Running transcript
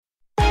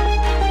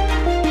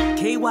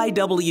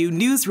KYW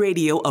News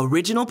Radio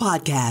original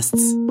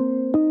podcasts.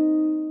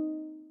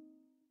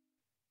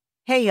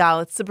 Hey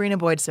y'all, it's Sabrina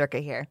Boyd-Circa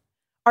here.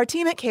 Our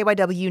team at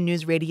KYW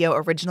News Radio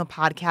original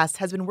podcasts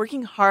has been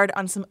working hard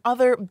on some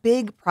other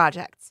big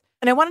projects,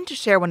 and I wanted to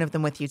share one of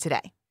them with you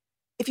today.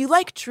 If you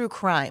like true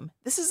crime,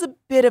 this is a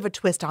bit of a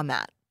twist on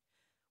that.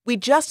 We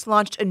just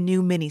launched a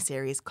new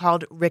miniseries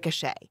called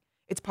Ricochet.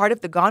 It's part of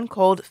the Gone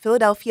Cold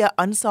Philadelphia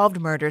Unsolved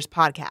Murders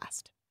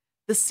podcast.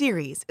 The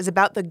series is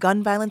about the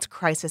gun violence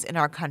crisis in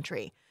our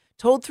country,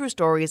 told through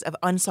stories of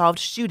unsolved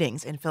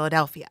shootings in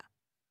Philadelphia.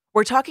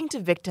 We're talking to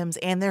victims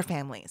and their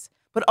families,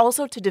 but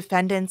also to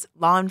defendants,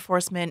 law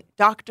enforcement,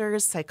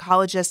 doctors,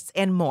 psychologists,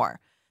 and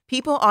more.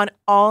 People on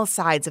all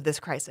sides of this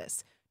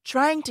crisis,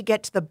 trying to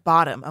get to the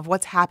bottom of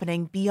what's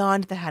happening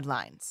beyond the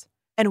headlines,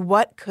 and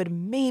what could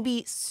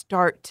maybe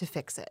start to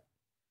fix it.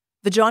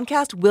 The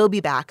Jawncast will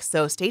be back,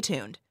 so stay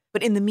tuned.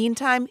 But in the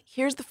meantime,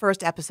 here's the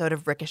first episode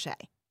of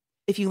Ricochet.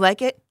 If you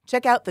like it,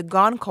 check out the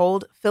Gone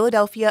Cold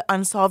Philadelphia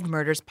Unsolved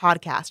Murders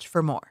podcast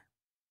for more.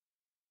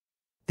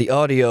 The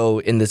audio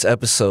in this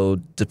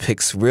episode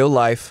depicts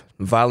real-life,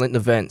 violent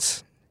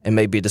events and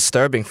may be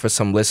disturbing for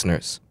some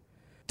listeners.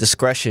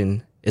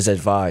 Discretion is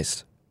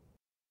advised.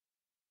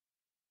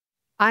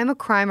 I'm a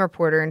crime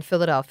reporter in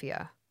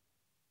Philadelphia.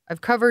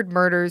 I've covered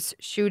murders,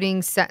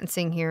 shootings,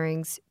 sentencing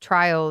hearings,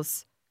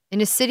 trials,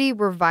 in a city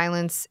where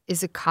violence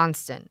is a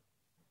constant.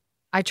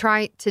 I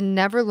try to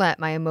never let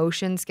my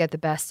emotions get the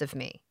best of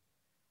me.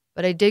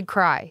 But I did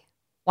cry,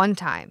 one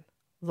time,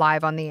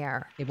 live on the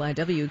air.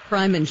 KYW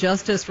crime and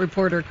justice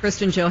reporter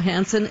Kristen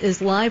Johansson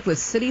is live with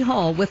City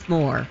Hall with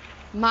more.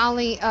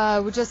 Molly,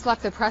 we just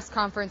left the press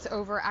conference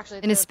over. Actually,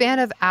 in a span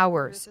of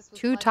hours,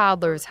 2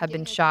 toddlers have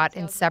been shot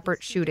in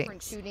separate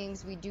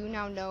shootings. We do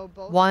now know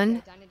both.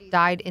 One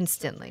died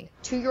instantly.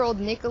 2-year-old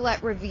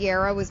Nicolette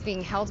Riviera was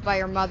being held by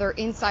her mother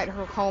inside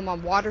her home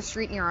on Water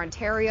Street near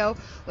Ontario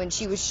when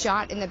she was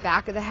shot in the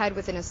back of the head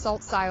with an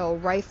assault-style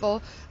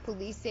rifle.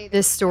 Police say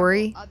this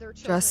story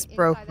just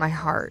broke my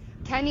heart.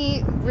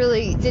 Kenny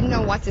really didn't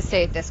know what to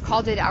say at this.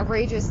 Called it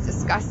outrageous,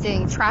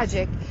 disgusting,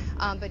 tragic.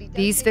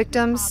 These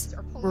victims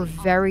were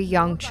very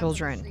young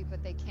children,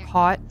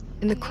 caught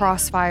in the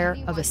crossfire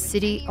of a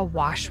city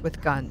awash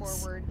with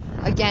guns.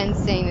 Again,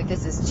 saying that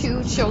this is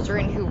 2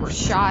 children who were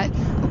shot,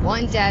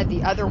 one dead,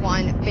 the other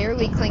one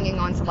barely clinging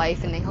on to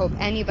life, and they hope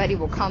anybody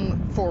will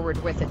come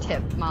forward with a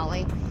tip.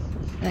 Molly.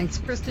 Thanks,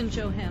 Kristen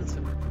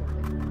Johansson.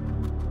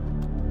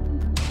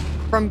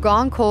 From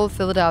Gone Cold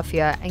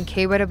Philadelphia and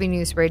KYW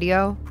News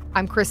Radio,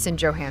 I'm Kristen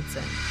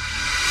Johansson.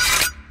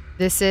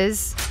 This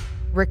is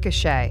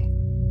Ricochet.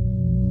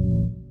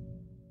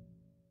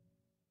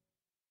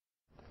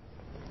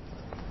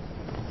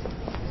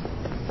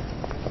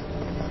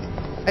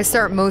 I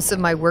start most of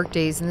my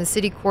workdays in the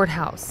city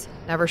courthouse,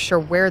 never sure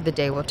where the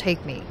day will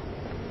take me.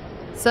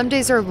 Some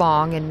days are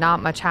long and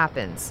not much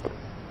happens.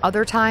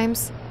 Other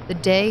times, the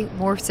day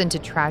morphs into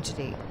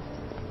tragedy.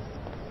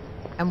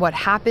 And what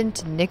happened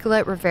to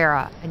Nicolette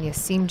Rivera and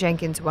Yasim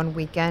Jenkins one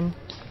weekend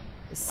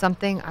is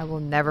something I will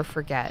never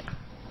forget.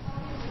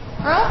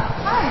 Earl,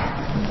 hi.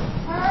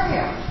 How are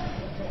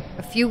you?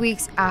 A few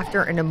weeks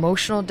after an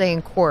emotional day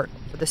in court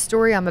for the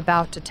story I'm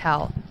about to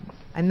tell,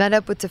 I met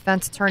up with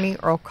defense attorney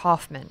Earl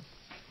Kaufman.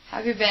 How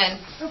have you been?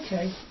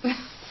 Okay.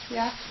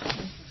 Yeah?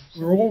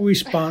 We're all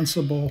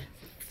responsible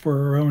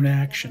for our own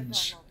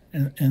actions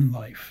in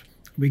life,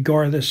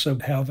 regardless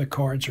of how the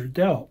cards are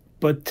dealt.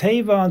 But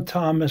Tavon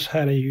Thomas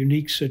had a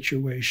unique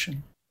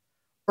situation.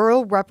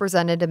 Earl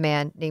represented a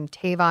man named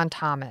Tavon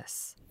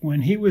Thomas.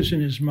 When he was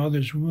in his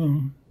mother's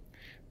womb,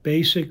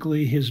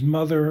 basically his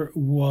mother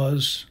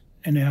was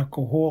an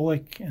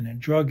alcoholic and a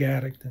drug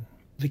addict. And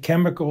the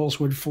chemicals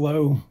would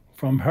flow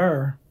from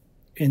her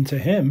into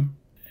him,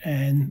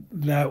 and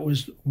that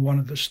was one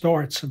of the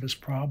starts of his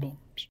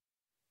problems.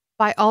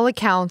 By all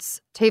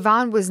accounts,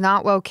 Tavon was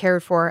not well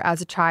cared for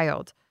as a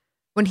child.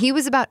 When he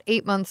was about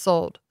 8 months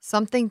old,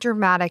 something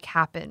dramatic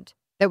happened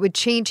that would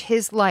change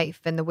his life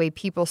and the way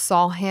people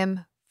saw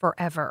him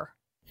forever.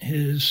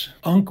 His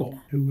uncle,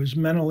 who was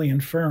mentally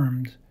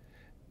infirmed,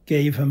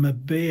 gave him a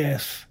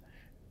bath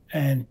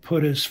and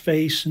put his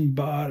face and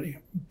body,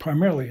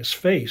 primarily his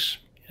face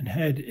and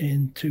head,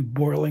 into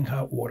boiling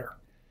hot water.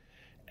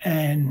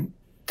 And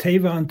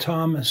Tavon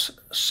Thomas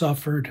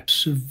suffered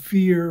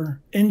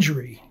severe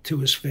injury to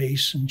his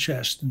face and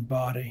chest and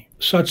body,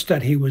 such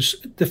that he was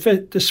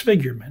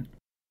disfigurement.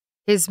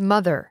 His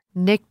mother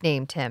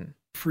nicknamed him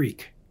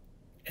Freak.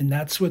 And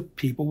that's what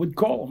people would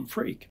call him,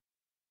 Freak.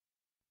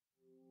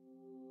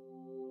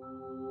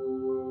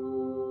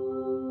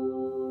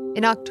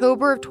 In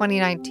October of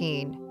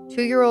 2019,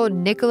 2-year-old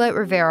Nicolette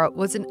Rivera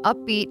was an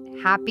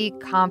upbeat, happy,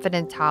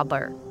 confident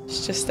toddler.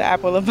 It's just the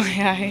apple of my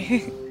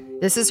eye.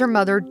 This is her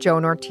mother,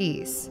 Joan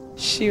Ortiz.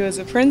 She was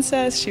a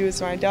princess, she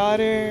was my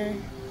daughter,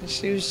 and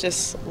she was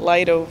just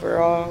light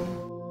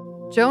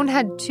overall. Joan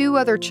had 2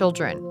 other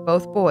children,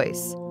 both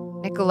boys.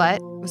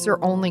 Nicolette was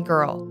her only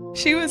girl.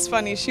 She was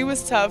funny, she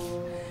was tough.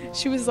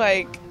 She was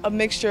like a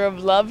mixture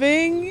of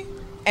loving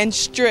and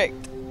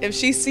strict If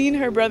she seen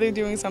her brother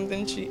doing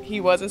something he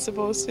wasn't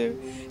supposed to,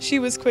 she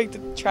was quick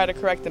to try to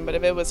correct him. But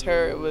if it was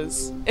her, it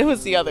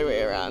was the other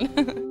way around.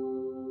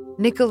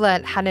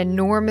 Nicolette had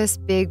enormous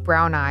big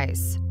brown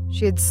eyes.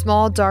 She had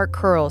small dark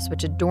curls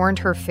which adorned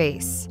her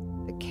face.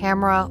 The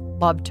camera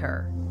loved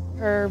her.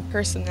 Her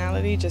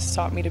personality just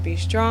taught me to be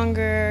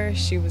stronger.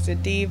 She was a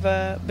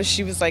diva, but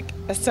she was like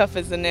as tough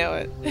as a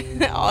nail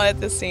all at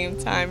the same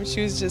time.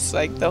 She was just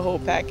like the whole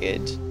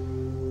package.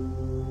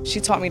 She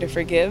taught me to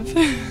forgive.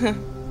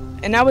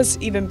 And that was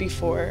even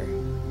before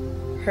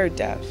her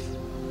death.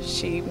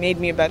 She made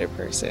me a better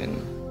person.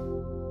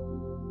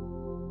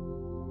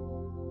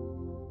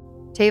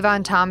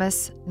 Tavon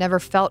Thomas never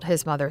felt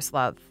his mother's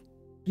love.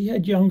 He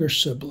had younger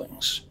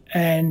siblings,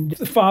 and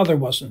the father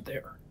wasn't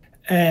there.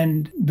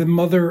 And the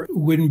mother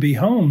wouldn't be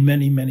home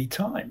many, many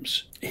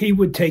times. He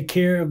would take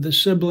care of the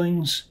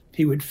siblings.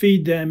 He would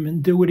feed them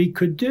and do what he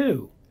could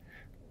do.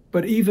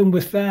 But even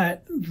with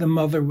that, the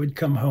mother would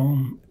come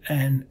home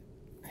and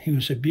he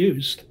was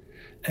abused.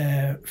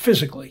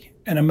 Physically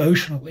and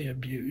emotionally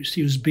abused.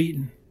 He was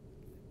beaten.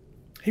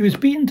 He was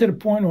beaten to the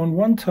point on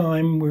one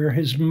time where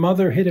his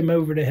mother hit him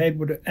over the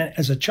head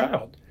as a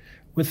child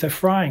with a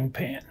frying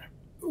pan,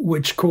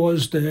 which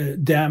caused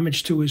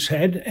damage to his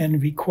head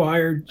and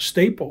required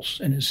staples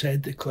in his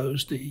head to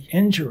close the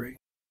injury.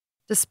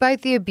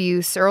 Despite the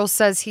abuse, Earl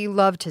says he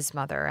loved his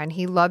mother and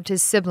he loved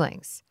his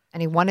siblings,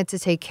 and he wanted to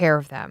take care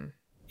of them.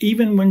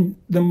 Even when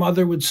the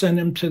mother would send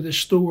him to the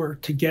store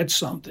to get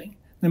something,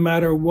 no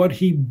matter what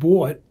he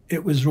bought,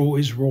 it was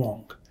always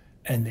wrong,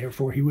 and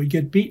therefore he would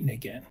get beaten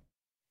again.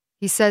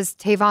 He says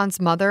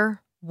Tavon's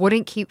mother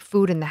wouldn't keep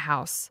food in the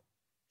house.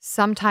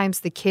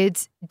 Sometimes the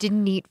kids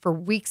didn't eat for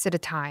weeks at a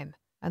time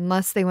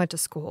unless they went to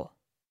school.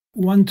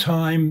 One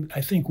time,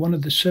 I think one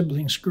of the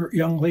siblings,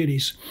 young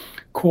ladies,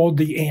 called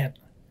the aunt,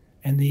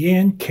 and the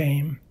aunt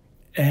came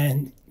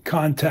and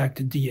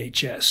contacted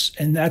DHS,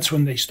 and that's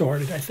when they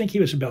started. I think he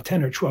was about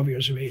 10 or 12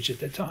 years of age at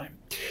the time.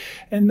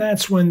 And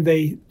that's when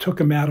they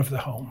took him out of the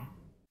home.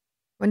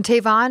 When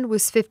Tavon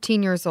was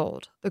 15 years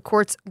old, the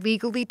courts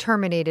legally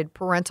terminated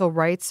parental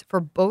rights for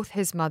both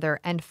his mother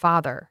and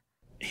father.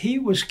 He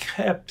was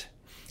kept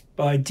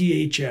by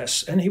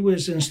DHS, and he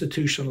was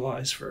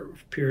institutionalized for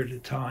a period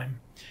of time.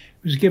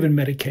 He was given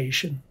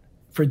medication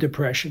for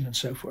depression and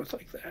so forth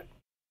like that.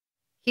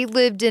 He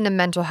lived in a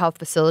mental health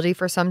facility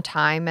for some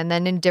time and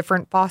then in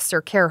different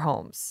foster care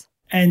homes.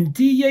 And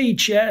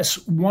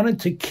DHS wanted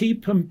to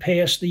keep him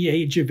past the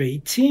age of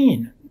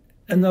 18.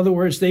 In other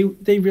words, they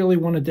really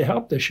wanted to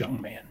help this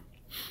young man.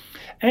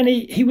 And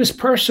he was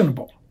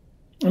personable.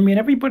 I mean,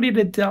 everybody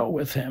that dealt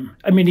with him,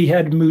 I mean, he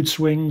had mood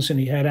swings and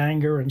he had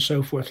anger and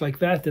so forth like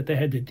that they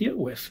had to deal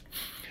with.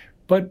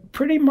 But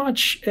pretty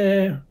much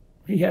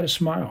he had a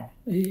smile.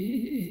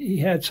 He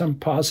had some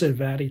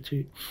positive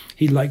attitude.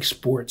 He liked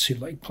sports. He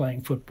liked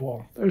playing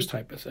football, those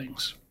type of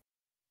things.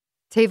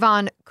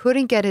 Tavon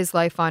couldn't get his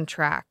life on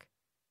track.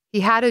 He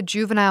had a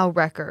juvenile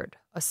record,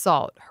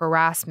 assault,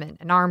 harassment,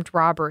 and armed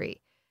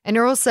robbery. And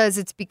Earl says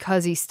it's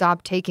because he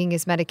stopped taking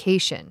his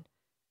medication.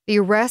 The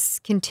arrests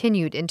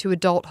continued into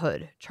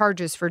adulthood,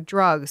 charges for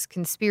drugs,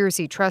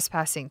 conspiracy,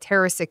 trespassing,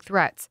 terroristic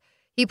threats.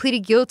 He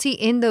pleaded guilty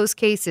in those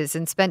cases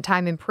and spent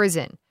time in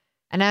prison.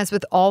 And as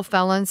with all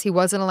felons, he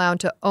wasn't allowed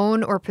to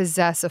own or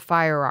possess a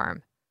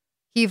firearm.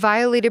 He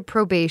violated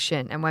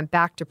probation and went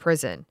back to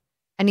prison.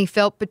 And he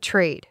felt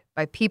betrayed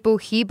by people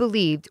he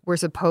believed were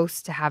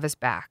supposed to have his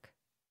back.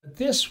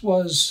 This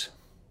was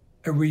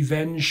a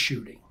revenge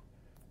shooting,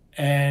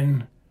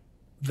 and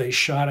they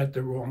shot at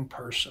the wrong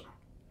person.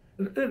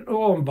 It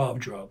all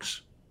involved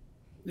drugs.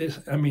 This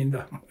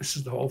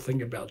is the whole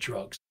thing about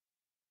drugs.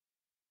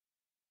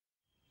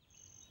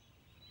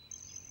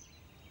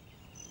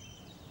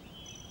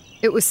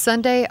 It was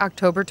Sunday,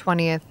 October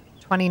 20th,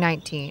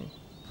 2019.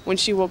 When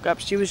she woke up,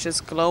 she was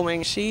just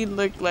glowing. She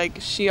looked like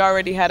she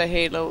already had a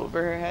halo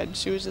over her head.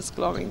 She was just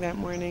glowing that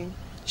morning.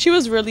 She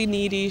was really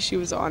needy. She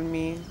was on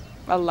me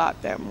a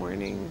lot that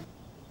morning.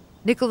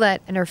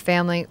 Nicolette and her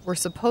family were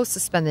supposed to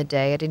spend the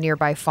day at a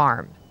nearby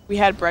farm. We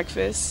had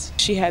breakfast.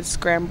 She had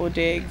scrambled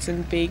eggs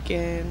and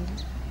bacon.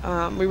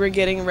 We were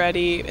getting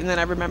ready, and then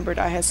I remembered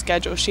I had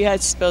scheduled. She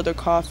had spilled her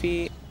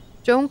coffee.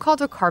 Joan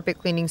called a carpet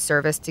cleaning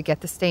service to get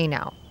the stain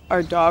out.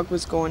 Our dog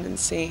was going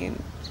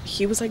insane.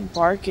 He was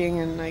barking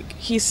and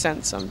he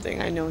sensed something.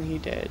 I know he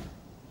did.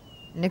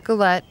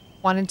 Nicolette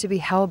wanted to be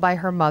held by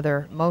her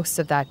mother most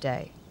of that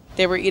day.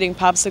 They were eating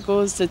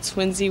popsicles, the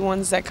twinsy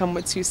ones that come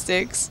with 2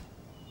 sticks.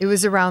 It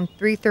was around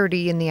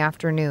 3:30 in the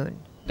afternoon.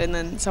 And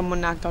then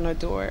someone knocked on her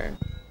door.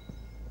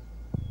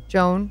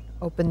 Joan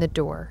opened the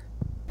door.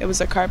 It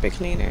was a carpet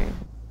cleaner.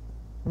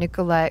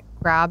 Nicolette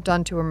grabbed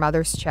onto her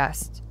mother's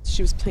chest.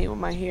 She was playing with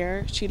my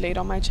hair. She laid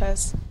on my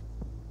chest.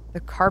 The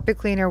carpet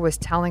cleaner was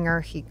telling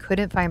her he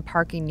couldn't find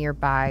parking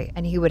nearby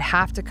and he would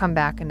have to come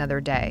back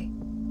another day.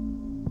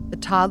 The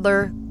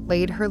toddler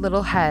laid her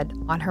little head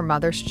on her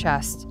mother's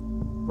chest,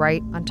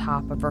 right on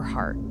top of her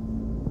heart.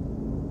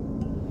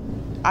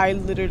 I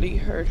literally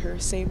heard her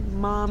say,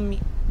 "Mommy,"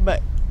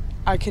 but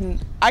I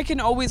can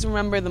always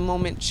remember the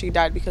moment she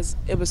died because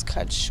it was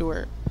cut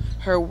short.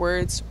 her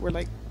words were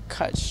like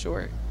cut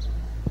short.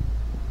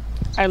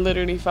 I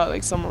literally felt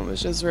like someone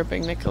was just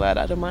ripping Nicolette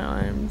out of my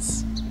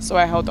arms. So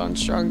I held on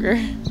stronger.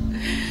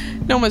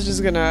 No one's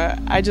just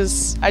gonna, I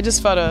just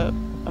felt a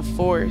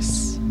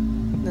force.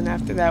 And then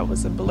after that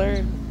was a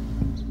blur.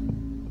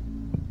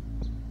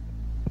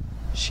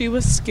 She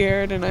was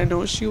scared, and I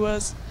know she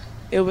was.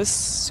 It was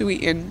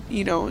sweet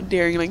and,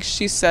 daring. Like,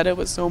 she said it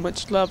with so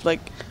much love.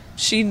 Like,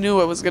 she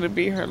knew it was gonna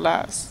be her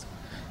last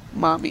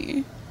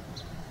mommy.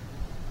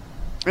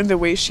 And the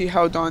way she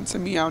held on to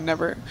me, I'll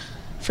never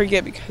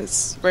forget,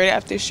 because right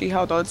after she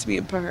held on to me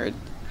and put her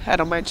head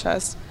on my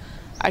chest,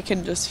 I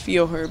can just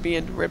feel her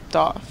being ripped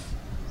off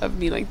of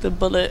me. Like, the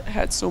bullet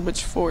had so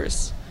much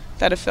force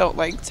that it felt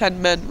like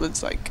 10 men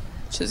was like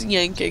just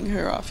yanking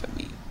her off of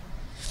me.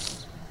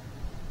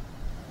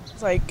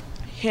 It's like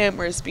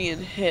hammers being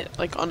hit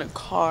like on a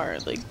car.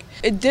 Like,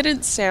 it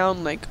didn't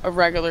sound like a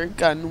regular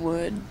gun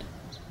would.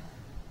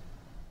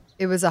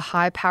 It was a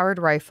high-powered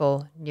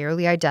rifle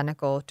nearly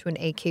identical to an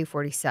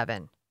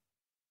AK-47.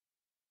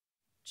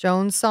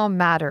 Joan saw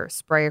matter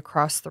spray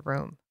across the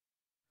room.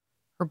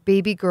 Her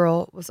baby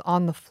girl was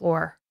on the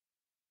floor.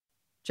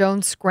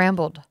 Joan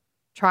scrambled,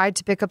 tried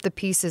to pick up the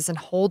pieces and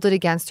hold it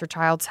against her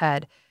child's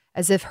head,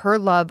 as if her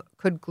love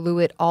could glue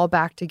it all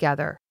back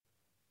together.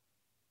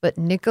 But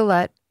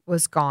Nicolette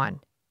was gone,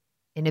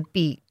 in a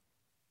beat,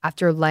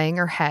 after laying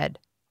her head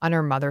on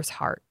her mother's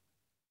heart.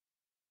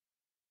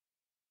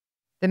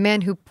 The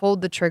man who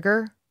pulled the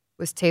trigger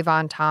was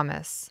Tavon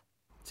Thomas.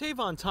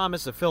 Tavon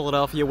Thomas of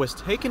Philadelphia was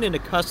taken into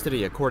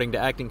custody, according to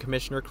Acting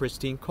Commissioner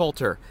Christine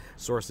Coulter.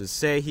 Sources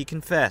say he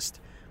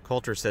confessed.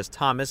 Coulter says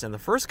Thomas and the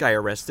first guy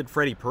arrested,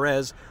 Freddie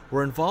Perez,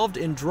 were involved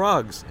in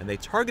drugs, and they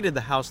targeted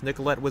the house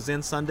Nicolette was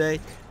in Sunday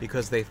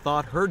because they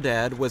thought her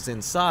dad was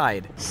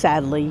inside.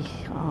 Sadly,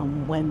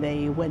 when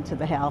they went to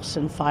the house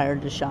and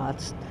fired the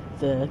shots,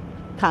 the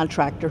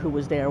contractor who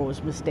was there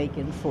was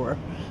mistaken for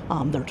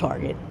their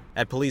target.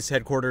 At police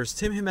headquarters,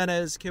 Tim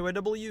Jimenez,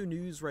 KYW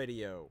News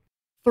Radio.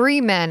 3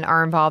 men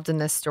are involved in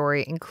this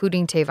story,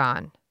 including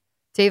Tavon.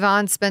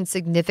 Tavon spent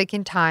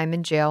significant time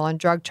in jail on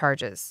drug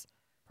charges.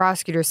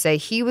 Prosecutors say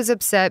he was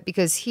upset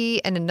because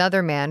he and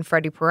another man,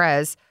 Freddie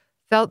Perez,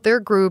 felt their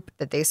group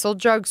that they sold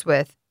drugs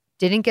with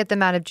didn't get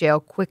them out of jail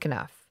quick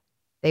enough.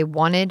 They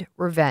wanted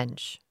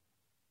revenge.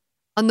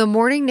 On the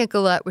morning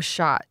Nicolette was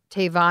shot,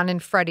 Tavon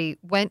and Freddie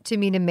went to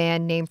meet a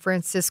man named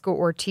Francisco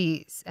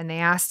Ortiz, and they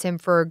asked him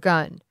for a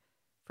gun.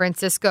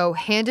 Francisco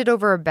handed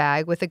over a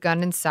bag with a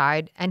gun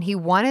inside, and he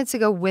wanted to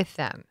go with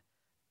them.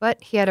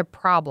 But he had a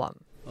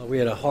problem. We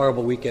had a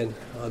horrible weekend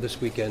this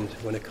weekend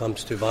when it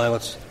comes to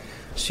violence.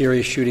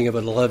 Serious shooting of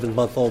an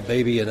 11-month-old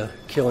baby and a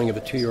killing of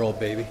a 2-year-old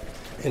baby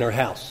in her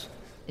house.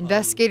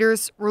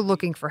 Investigators were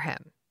looking for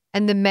him.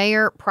 And the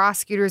mayor,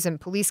 prosecutors,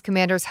 and police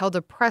commanders held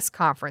a press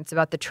conference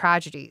about the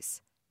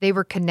tragedies. They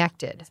were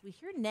connected. As we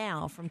hear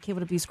now from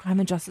KYW's crime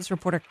and justice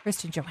reporter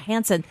Kristen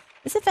Johansson,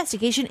 this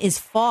investigation is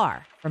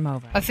far from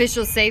over.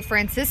 Officials say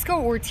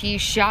Francisco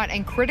Ortiz shot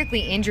and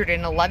critically injured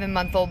an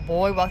 11-month-old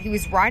boy while he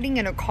was riding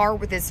in a car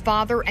with his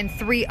father and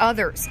 3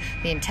 others.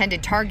 The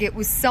intended target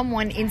was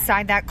someone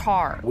inside that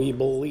car. We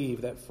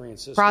believe that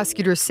Francisco...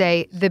 Prosecutors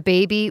say the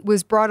baby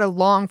was brought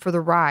along for the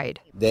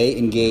ride. They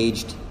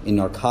engaged in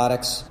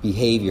narcotics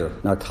behavior,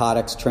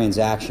 narcotics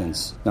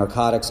transactions,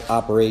 narcotics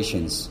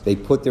operations. They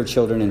put their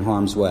children in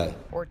harm's way.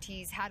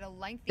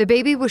 The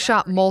baby was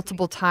shot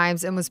multiple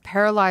times and was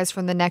paralyzed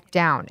from the neck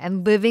down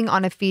and living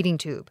on a feeding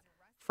tube.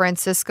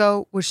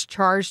 Francisco was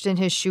charged in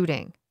his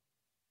shooting.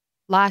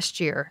 Last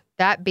year,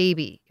 that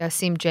baby,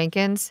 Yasim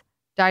Jenkins,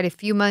 died a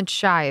few months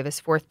shy of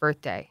his 4th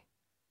birthday.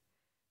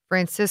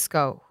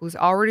 Francisco, who's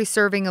already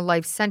serving a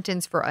life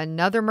sentence for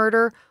another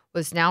murder,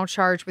 was now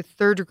charged with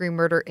 3rd-degree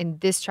murder in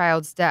this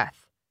child's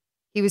death.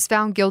 He was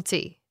found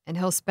guilty, and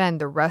he'll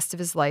spend the rest of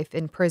his life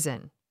in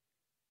prison.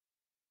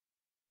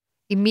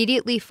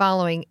 Immediately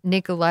following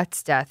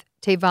Nicolette's death,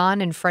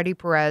 Tavon and Freddie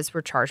Perez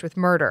were charged with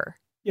murder.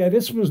 Yeah,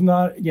 this was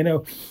not,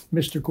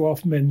 Mr.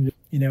 Kaufman,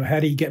 how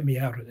do you get me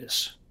out of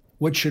this?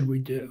 What should we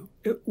do?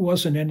 It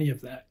wasn't any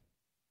of that.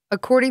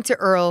 According to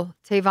Earl,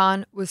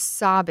 Tavon was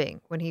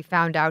sobbing when he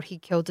found out he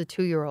killed a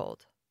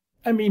 2-year-old.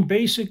 I mean,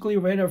 basically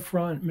right up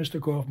front,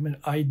 Mr. Kaufman,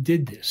 I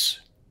did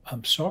this.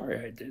 I'm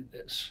sorry I did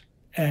this.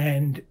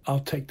 And I'll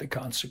take the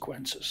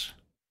consequences.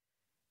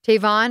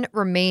 Tavon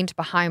remained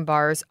behind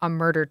bars on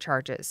murder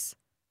charges.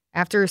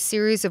 After a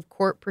series of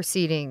court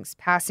proceedings,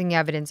 passing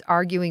evidence,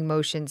 arguing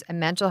motions, and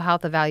mental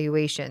health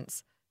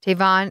evaluations,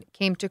 Tavon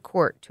came to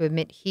court to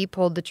admit he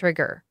pulled the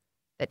trigger,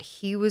 that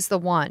he was the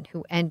one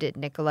who ended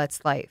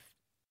Nicolette's life.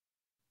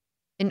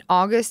 In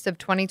August of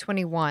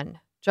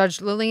 2021,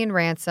 Judge Lillian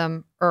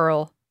Ransom,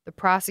 Earl, the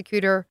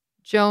prosecutor,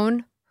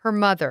 Joan, her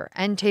mother,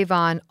 and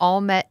Tavon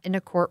all met in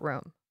a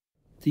courtroom.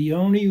 The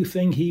only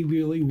thing he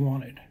really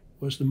wanted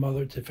was the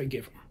mother to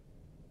forgive him.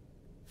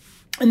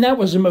 And that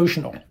was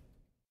emotional.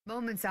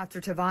 Moments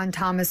after Tavon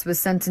Thomas was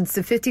sentenced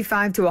to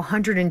 55 to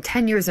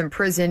 110 years in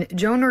prison,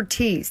 Joan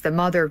Ortiz, the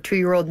mother of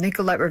 2-year-old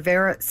Nicolette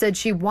Rivera, said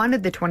she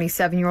wanted the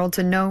 27-year-old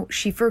to know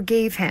she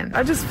forgave him.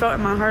 I just felt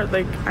in my heart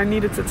like I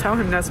needed to tell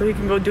him that so he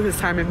can go do his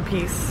time in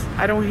peace.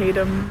 I don't hate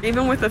him,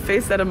 even with a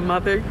face that a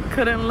mother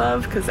couldn't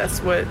love, because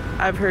that's what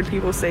I've heard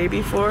people say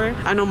before.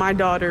 I know my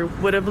daughter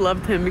would have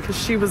loved him because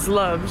she was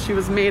loved. She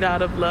was made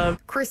out of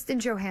love.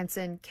 Kristen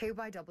Johansson,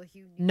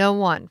 KYW. No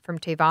one from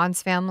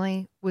Tavon's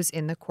family was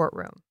in the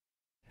courtroom.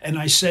 And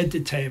I said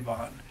to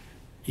Tavon,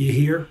 you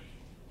hear?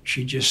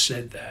 She just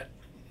said that.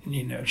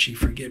 You know, she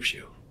forgives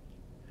you.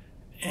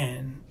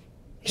 And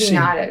he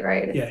nodded,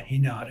 right? Yeah, he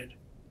nodded.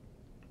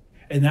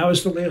 And that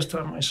was the last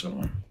time I saw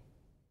him.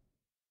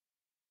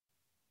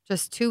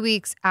 Just 2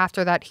 weeks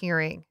after that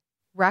hearing,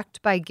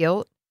 wrecked by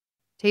guilt,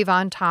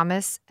 Tavon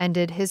Thomas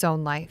ended his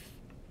own life.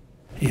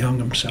 He hung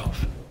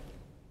himself.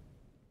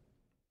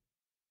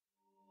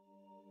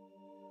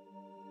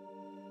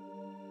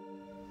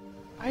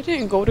 I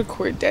didn't go to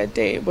court that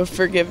day with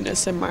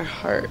forgiveness in my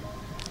heart.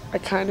 I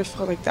kind of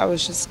felt like that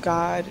was just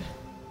God.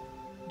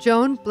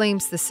 Joan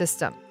blames the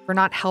system for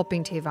not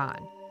helping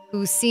Tavon,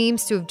 who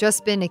seems to have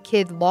just been a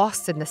kid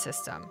lost in the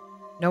system.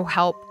 No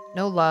help,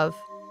 no love,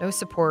 no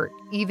support,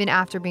 even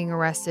after being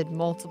arrested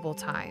multiple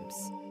times.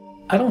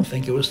 I don't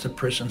think it was the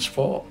prison's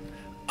fault.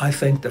 I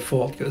think the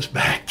fault goes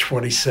back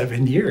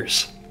 27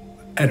 years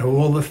and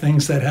all the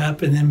things that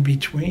happened in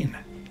between.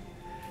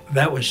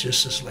 That was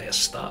just his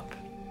last stop.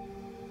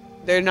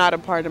 They're not a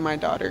part of my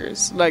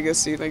daughter's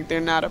legacy. Like, they're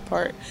not a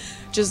part.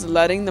 Just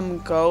letting them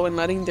go and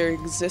letting their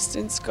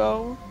existence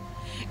go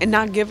and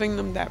not giving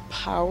them that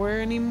power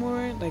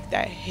anymore, like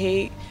that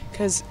hate,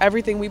 because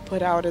everything we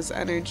put out is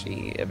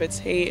energy. If it's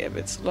hate, if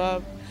it's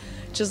love,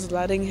 just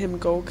letting him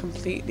go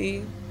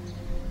completely,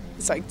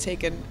 it's like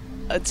taking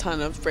a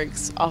ton of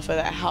bricks off of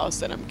that house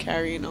that I'm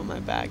carrying on my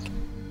back.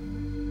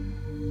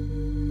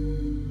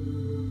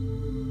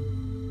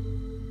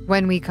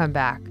 When we come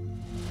back.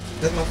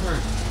 That's my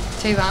friend.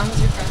 Tavon was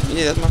your friend?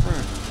 Yeah, that's my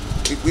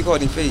friend. We called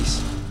him Face.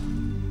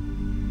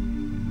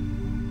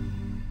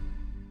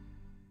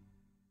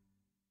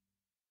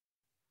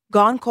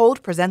 Gone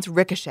Cold presents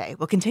Ricochet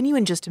will continue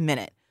in just a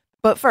minute.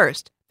 But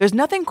first, there's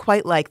nothing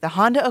quite like the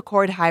Honda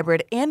Accord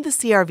Hybrid and the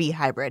CR-V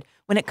Hybrid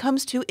when it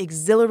comes to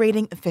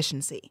exhilarating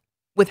efficiency.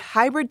 With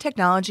hybrid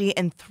technology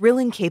and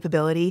thrilling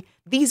capability,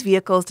 these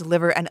vehicles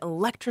deliver an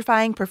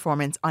electrifying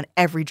performance on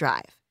every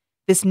drive.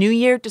 This new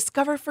year,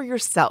 discover for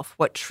yourself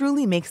what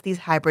truly makes these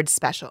hybrids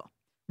special.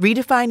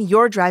 Redefine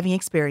your driving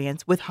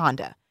experience with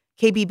Honda,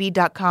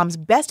 KBB.com's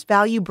best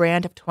value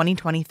brand of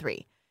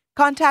 2023.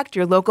 Contact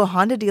your local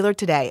Honda dealer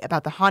today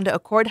about the Honda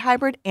Accord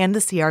Hybrid and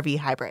the CR-V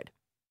Hybrid.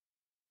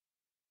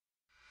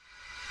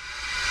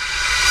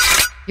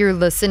 You're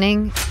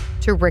listening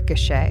to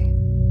Ricochet.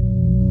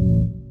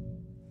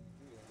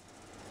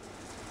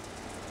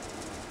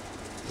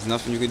 There's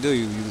nothing you can do.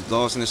 You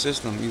lost in the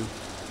system. You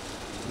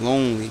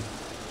lonely.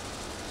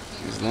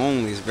 It's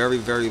lonely. It's very,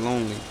 very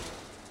lonely.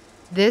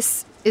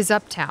 This is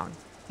Uptown.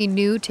 He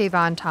knew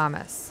Tavon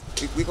Thomas.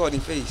 We called him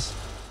Face.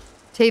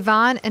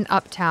 Tavon and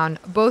Uptown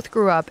both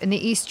grew up in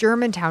the East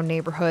Germantown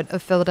neighborhood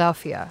of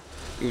Philadelphia.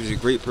 He was a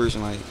great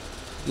person. Like,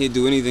 he'd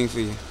do anything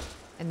for you.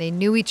 And they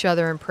knew each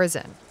other in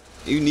prison.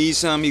 You need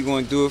something, he's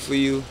going to do it for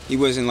you. He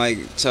wasn't, like,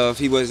 tough.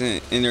 He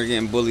wasn't in there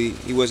getting bullied.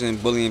 He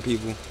wasn't bullying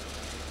people.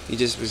 He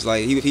just was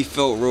like, he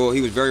felt raw.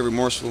 He was very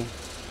remorseful.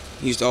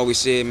 He used to always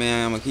say,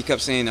 man, he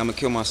kept saying, I'm going to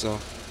kill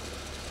myself.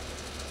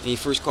 And he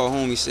first called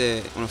home, he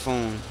said, on the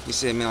phone, he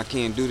said, man, I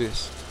can't do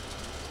this.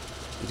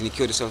 And then he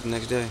killed himself the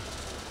next day.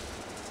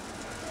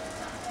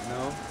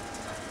 No?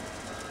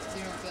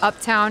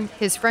 Uptown,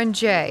 his friend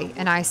Jay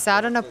and I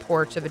sat on a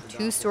porch of a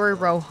 2-story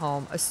row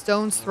home a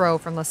stone's throw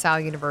from LaSalle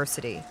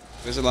University.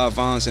 There's a lot of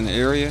violence in the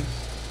area.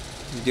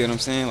 You get what I'm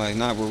saying? Like,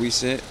 not where we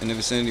sit, in the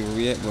vicinity where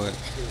we at, but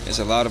there's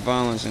a lot of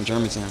violence in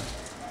Germantown.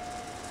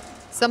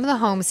 Some of the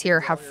homes here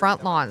have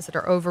front lawns that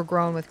are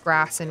overgrown with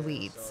grass and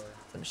weeds.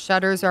 Some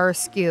shutters are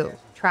askew,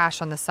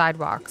 trash on the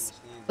sidewalks.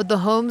 But the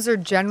homes are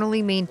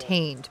generally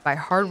maintained by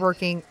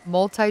hardworking,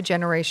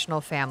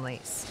 multi-generational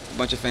families. A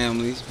bunch of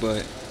families, but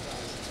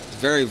it's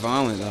very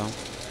violent, though.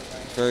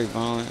 Very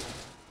violent.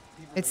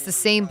 It's the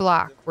same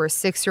block where a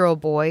 6-year-old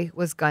boy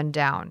was gunned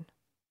down.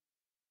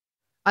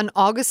 On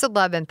August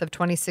 11th of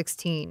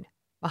 2016,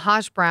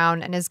 Mahaj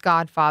Brown and his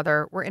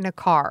godfather were in a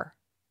car,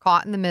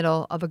 caught in the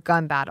middle of a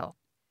gun battle.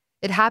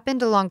 It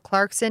happened along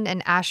Clarkson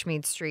and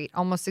Ashmead Street,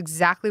 almost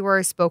exactly where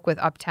I spoke with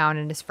Uptown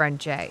and his friend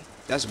Jay.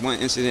 That's one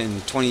incident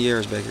in 20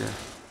 years back here.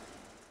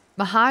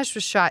 Mahaj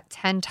was shot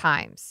 10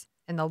 times,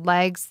 in the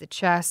legs, the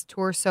chest,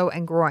 torso,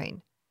 and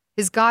groin.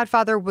 His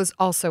godfather was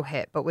also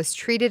hit, but was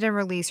treated and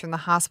released from the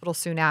hospital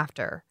soon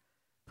after.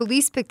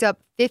 Police picked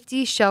up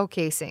 50 shell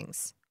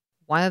casings.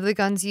 One of the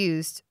guns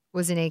used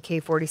was an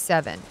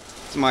AK-47.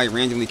 Somebody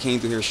randomly came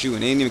through here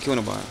shooting. They didn't even kill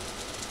nobody,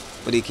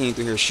 but they came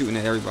through here shooting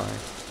at everybody.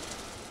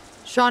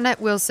 Shawnette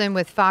Wilson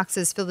with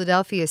Fox's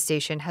Philadelphia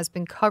station has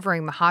been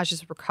covering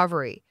Mahaj's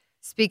recovery,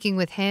 speaking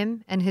with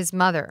him and his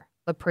mother,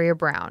 LaPria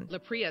Brown.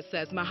 LaPria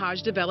says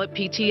Mahaj developed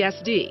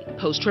PTSD,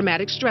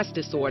 post-traumatic stress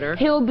disorder.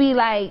 He'll be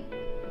like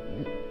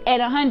at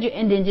 100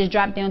 and then just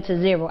drop down to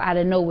 0 out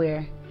of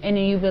nowhere. And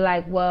then you'll be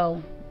like,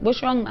 well,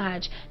 what's wrong,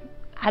 Mahaj?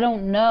 I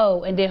don't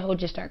know. And then he'll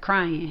just start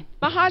crying.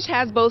 Mahaj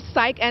has both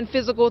psych and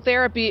physical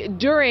therapy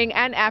during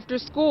and after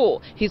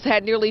school. He's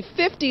had nearly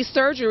 50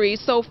 surgeries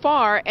so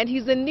far, and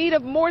he's in need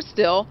of more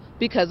still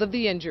because of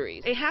the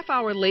injuries. A half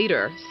hour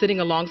later, sitting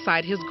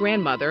alongside his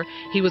grandmother,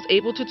 he was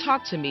able to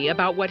talk to me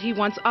about what he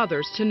wants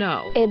others to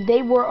know. If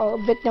they were a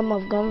victim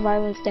of gun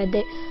violence, that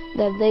they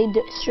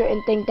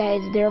shouldn't think that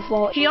it's their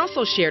fault. He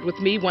also shared with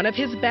me one of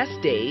his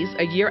best days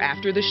a year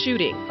after the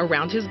shooting,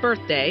 around his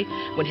birthday,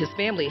 when his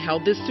family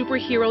held this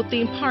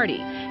superhero-themed party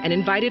and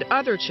invited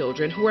other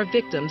children who are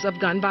victims of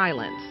gun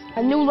violence.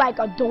 I knew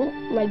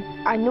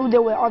I knew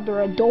there were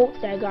other adults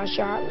that got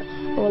shot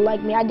or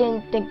like me. I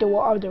didn't think there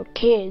were other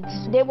kids.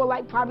 They were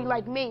probably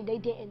like me. They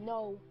didn't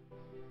know.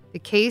 The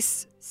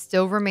case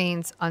still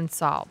remains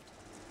unsolved.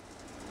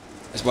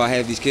 That's why I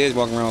have these kids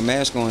walking around with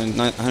masks on in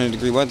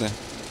 100-degree weather.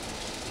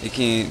 They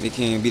can't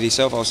be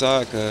themselves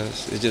outside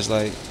because it's just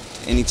like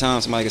anytime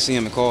somebody can see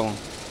them and call them,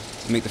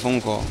 make the phone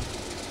call.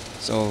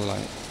 So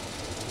like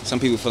some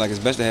people feel like it's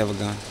best to have a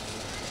gun.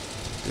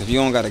 If you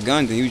don't got a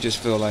gun, then you just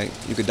feel like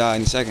you could die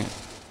any second.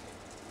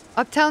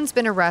 Uptown's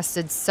been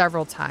arrested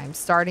several times,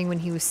 starting when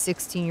he was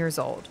 16 years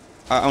old.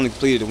 I only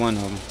pleaded to one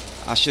of them.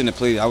 I shouldn't have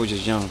pleaded. I was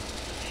just young.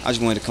 I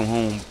just wanted to come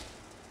home.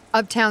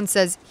 Uptown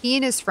says he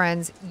and his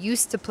friends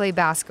used to play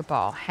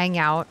basketball, hang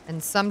out,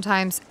 and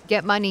sometimes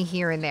get money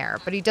here and there,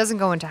 but he doesn't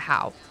go into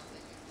how.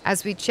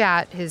 As we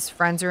chat, his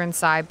friends are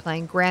inside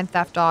playing Grand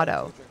Theft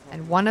Auto,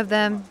 and one of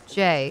them,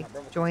 Jay,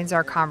 joins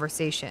our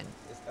conversation.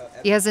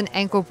 He has an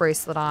ankle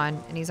bracelet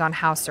on, and he's on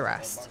house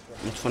arrest.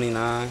 I'm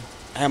 29.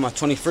 I had my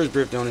 21st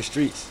birthday on the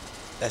streets.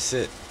 That's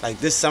it. Like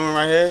this summer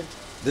right here,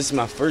 this is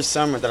my first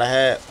summer that I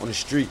had on the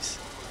streets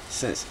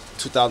since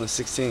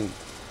 2016.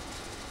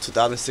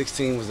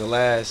 2016 was the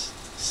last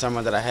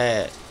summer that I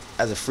had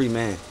as a free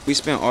man. We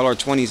spent all our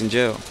 20s in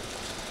jail.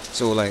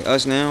 So like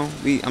us now,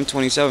 I'm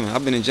 27.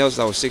 I've been in jail since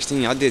I was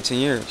 16. I did 10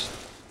 years.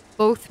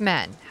 Both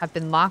men have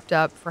been locked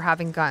up for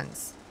having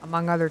guns,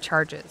 among other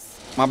charges.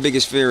 My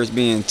biggest fear is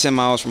being 10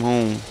 miles from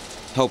home,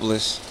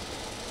 helpless,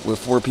 with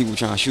 4 people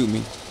trying to shoot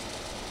me.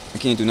 I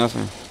can't do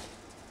nothing.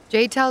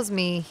 Jay tells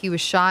me he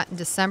was shot in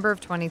December of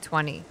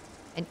 2020,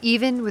 and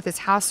even with his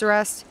house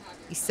arrest,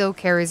 he still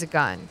carries a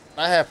gun.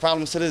 I have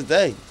problems to this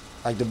day.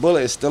 Like the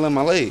bullet is still in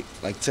my leg,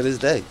 like to this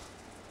day.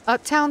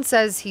 Uptown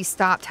says he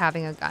stopped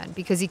having a gun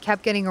because he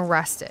kept getting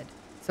arrested.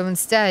 So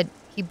instead,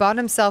 he bought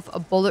himself a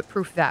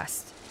bulletproof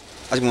vest.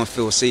 I just want to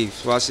feel safe.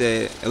 So I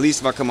said, at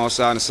least if I come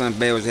outside and something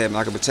bad was happening,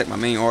 I can protect my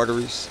main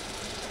arteries.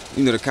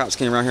 You know, the cops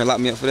came around here and locked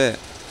me up for that.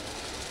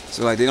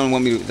 So like they don't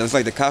want me to, that's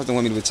like the cops don't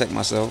want me to protect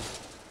myself.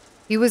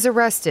 He was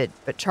arrested,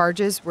 but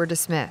charges were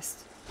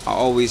dismissed. I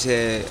always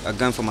had a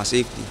gun for my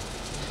safety.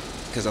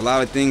 Because a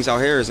lot of things out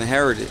here is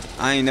inherited.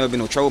 I ain't never been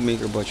no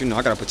troublemaker, but you know,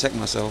 I gotta protect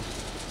myself.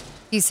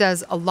 He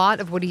says a lot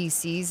of what he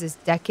sees is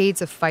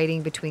decades of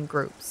fighting between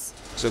groups.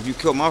 So if you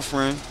kill my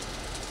friend,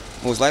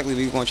 most likely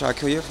we're gonna try to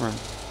kill your friend.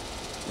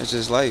 It's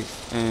just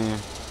life,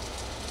 and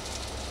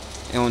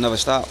it will never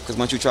stop. Because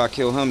once you try to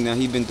kill him, now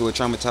he's been through a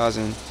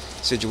traumatizing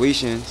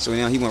situation, so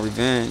now he want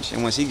revenge.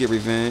 And once he get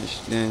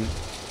revenge, then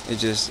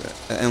it's just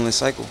an endless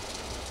cycle.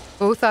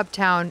 Both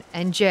Uptown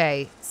and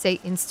Jay say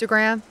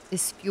Instagram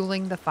is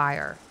fueling the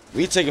fire.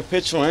 We take a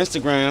picture on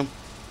Instagram,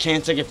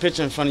 can't take a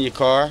picture in front of your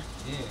car.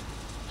 Yeah.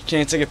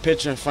 Can't take a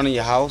picture in front of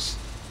your house.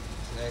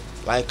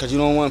 Exactly. Like, because you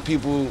don't want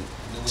people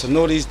to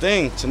know these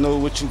things, to know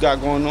what you got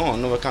going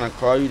on, know what kind of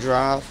car you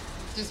drive.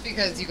 Just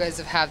because you guys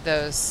have had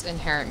those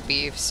inherent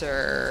beefs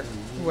or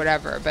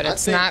whatever, but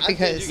it's not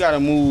because... I think you got to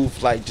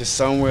move, like, just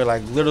somewhere,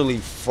 like, literally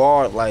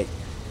far, like,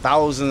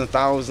 thousands and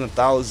thousands and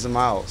thousands of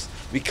miles.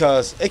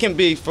 Because it can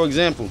be, for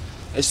example,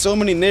 there's so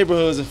many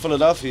neighborhoods in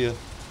Philadelphia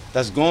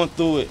that's going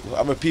through it with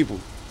other people.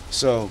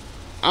 So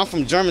I'm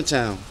from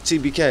Germantown,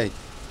 TBK.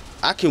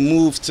 I can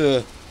move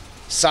to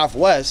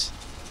Southwest,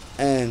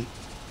 and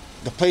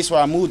the place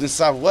where I moved in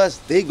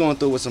Southwest, they going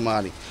through with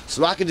somebody.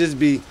 So I could just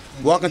be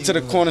walking to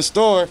the corner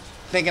store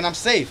thinking I'm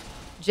safe.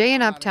 Jay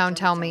and Uptown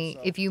tell me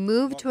if you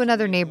move to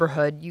another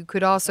neighborhood, you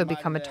could also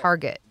become a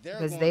target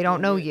because they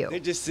don't know you. They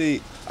just see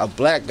a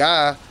black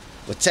guy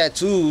with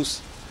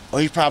tattoos, or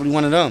he's probably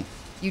one of them.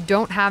 You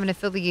don't have an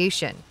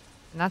affiliation,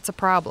 and that's a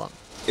problem.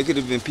 It could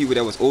have been people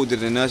that was older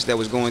than us that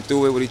was going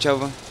through it with each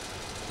other,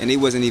 and they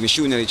wasn't even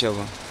shooting at each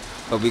other.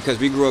 But because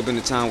we grew up in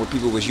a time where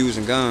people was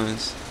using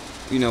guns,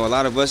 you know, a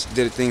lot of us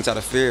did things out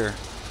of fear.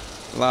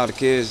 A lot of the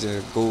kids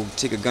go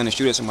take a gun and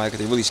shoot at somebody because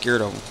they're really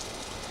scared of them.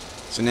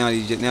 So now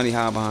they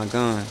hide behind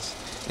guns.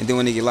 And then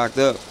when they get locked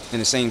up in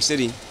the same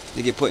city,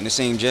 they get put in the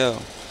same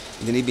jail.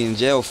 And then they be in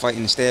jail fighting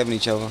and stabbing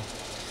each other.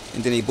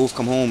 And then they both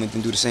come home and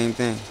then do the same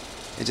thing.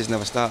 It just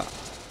never stopped.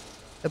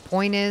 The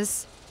point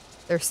is,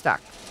 they're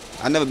stuck.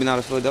 I've never been out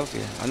of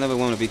Philadelphia. I never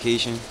went on a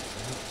vacation.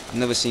 I've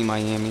never seen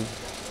Miami.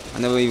 I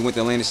never even went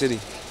to Atlantic City.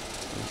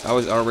 I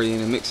was already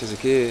in the mix as a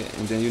kid,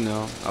 and then, you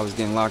know, I was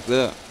getting locked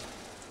up.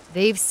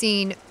 They've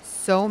seen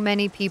so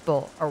many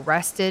people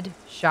arrested,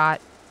 shot,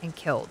 and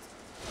killed.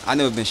 I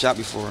never been shot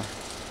before,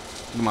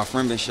 but my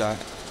friend been shot.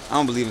 I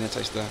don't believe in that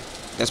type of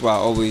stuff. That's why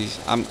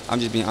I'm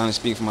just being honest,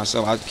 speaking for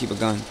myself. I keep a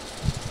gun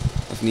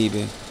if need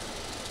be.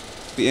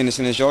 Be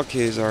innocent as y'all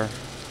kids are.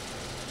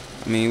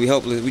 I mean, we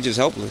helpless. We just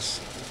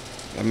helpless.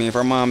 I mean, if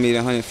our mom made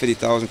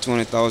 150,000,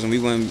 200,000, we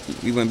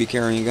wouldn't be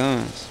carrying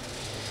guns.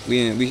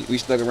 We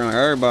stuck around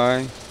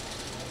everybody,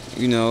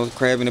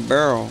 crab in a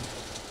barrel.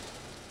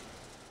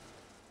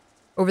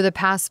 Over the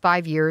past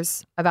 5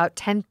 years, about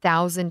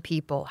 10,000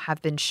 people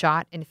have been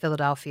shot in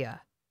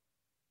Philadelphia.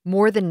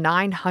 More than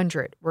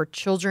 900 were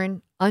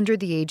children under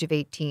the age of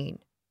 18.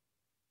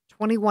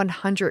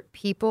 2,100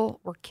 people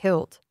were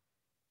killed,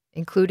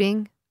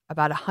 including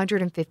about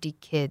 150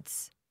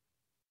 kids.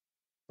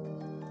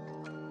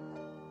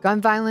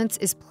 Gun violence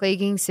is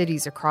plaguing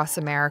cities across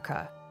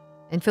America.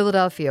 In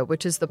Philadelphia,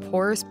 which is the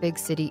poorest big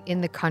city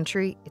in the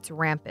country, it's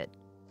rampant.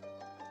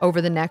 Over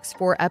the next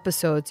 4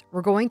 episodes,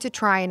 we're going to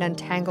try and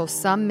untangle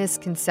some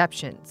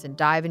misconceptions and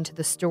dive into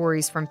the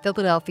stories from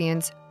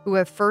Philadelphians who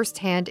have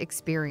firsthand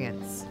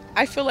experience.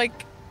 I feel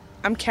like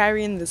I'm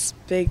carrying this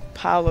big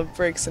pile of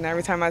bricks, and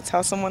every time I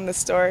tell someone the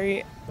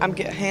story, I'm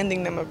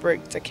handing them a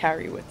brick to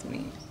carry with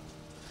me.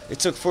 It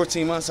took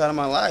 14 months out of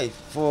my life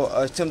for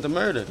attempted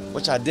murder,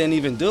 which I didn't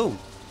even do.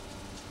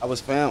 I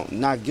was found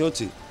not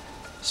guilty.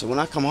 So when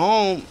I come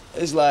home,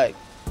 it's like,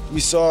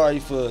 we sorry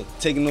for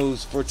taking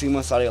those 14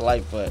 months out of your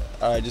life, but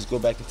all right, just go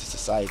back into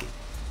society.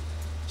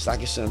 It's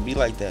like it shouldn't be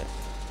like that.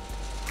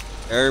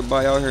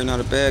 Everybody out here not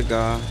a bad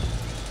guy.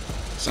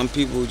 Some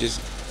people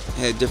just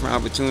had different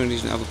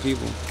opportunities than other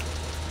people.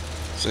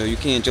 So you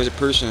can't judge a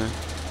person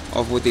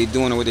off what they're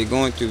doing or what they're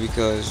going through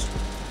because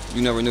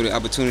you never knew the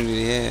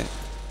opportunity they had.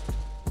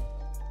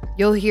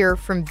 You'll hear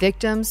from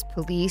victims,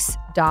 police,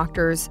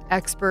 doctors,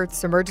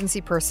 experts, emergency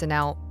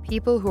personnel,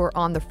 people who are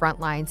on the front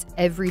lines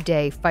every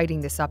day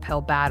fighting this uphill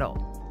battle.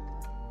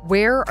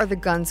 Where are the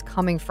guns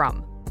coming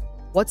from?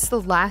 What's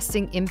the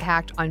lasting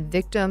impact on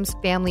victims,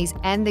 families,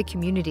 and the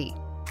community?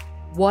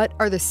 What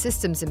are the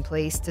systems in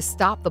place to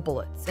stop the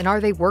bullets, and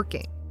are they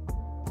working?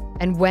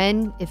 And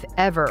when, if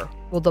ever,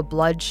 will the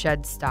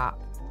bloodshed stop?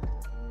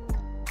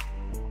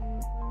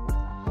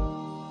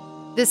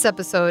 This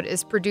episode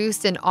is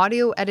produced and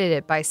audio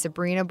edited by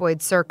Sabrina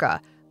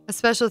Boyd-Circa. A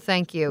special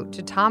thank you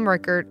to Tom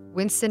Rickert,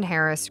 Winston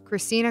Harris,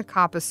 Christina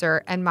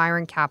Coppicer, and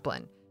Myron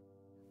Kaplan.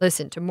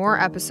 Listen to more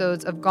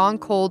episodes of Gone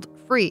Cold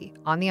free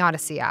on the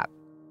Odyssey app.